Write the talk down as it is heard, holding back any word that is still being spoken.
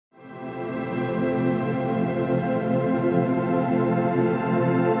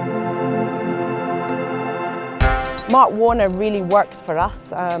Mark Warner really works for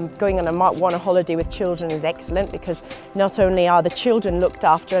us. Going on a Mark Warner holiday with children is excellent because not only are the children looked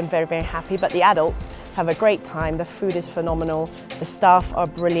after and very, very happy, but the adults have a great time. The food is phenomenal, the staff are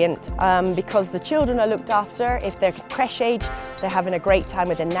brilliant. Because the children are looked after, if they're creche age, they're having a great time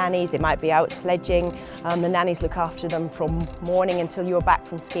with the nannies. They might be out sledging. The nannies look after them from morning until you're back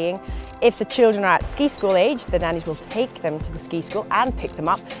from skiing. If the children are at ski school age, the nannies will take them to the ski school and pick them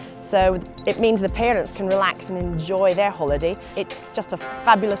up. So it means the parents can relax and enjoy their holiday. It's just a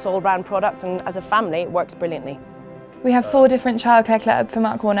fabulous all-round product, and as a family, it works brilliantly. We have 4 different childcare clubs for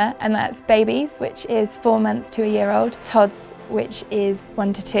Mark Warner, and that's Babies, which is 4 months to a year old, Todd's, which is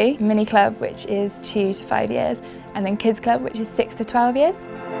 1 to 2, Mini Club, which is 2 to 5 years, and then Kids Club, which is 6 to 12 years.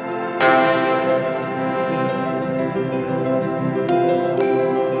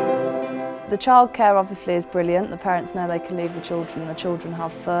 The childcare obviously is brilliant. The parents know they can leave the children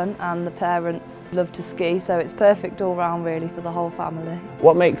have fun, and the parents love to ski, so it's perfect all round really for the whole family.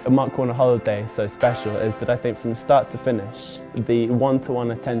 What makes a Mark Warner holiday so special is that I think from start to finish, the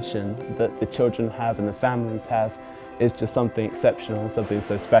one-to-one attention that the children have and the families have is just something exceptional and something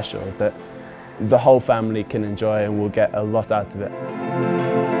so special that the whole family can enjoy and will get a lot out of it.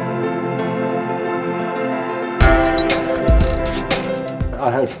 I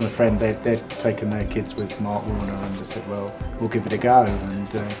heard from a friend they'd taken their kids with Mark Warner and they said, well, we'll give it a go, and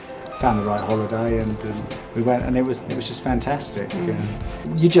found the right holiday, and we went, and it was just fantastic.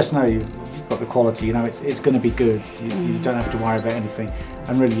 You just know you've got the quality, you know it's going to be good. You don't have to worry about anything,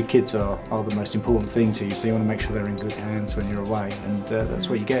 and really your kids are the most important thing to you, so you want to make sure they're in good hands when you're away, and that's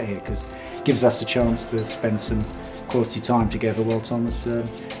what you get here, because it gives us a chance to spend some quality time together while Thomas,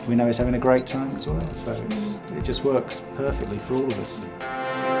 we know, is having a great time as well, so it just works perfectly for all of us.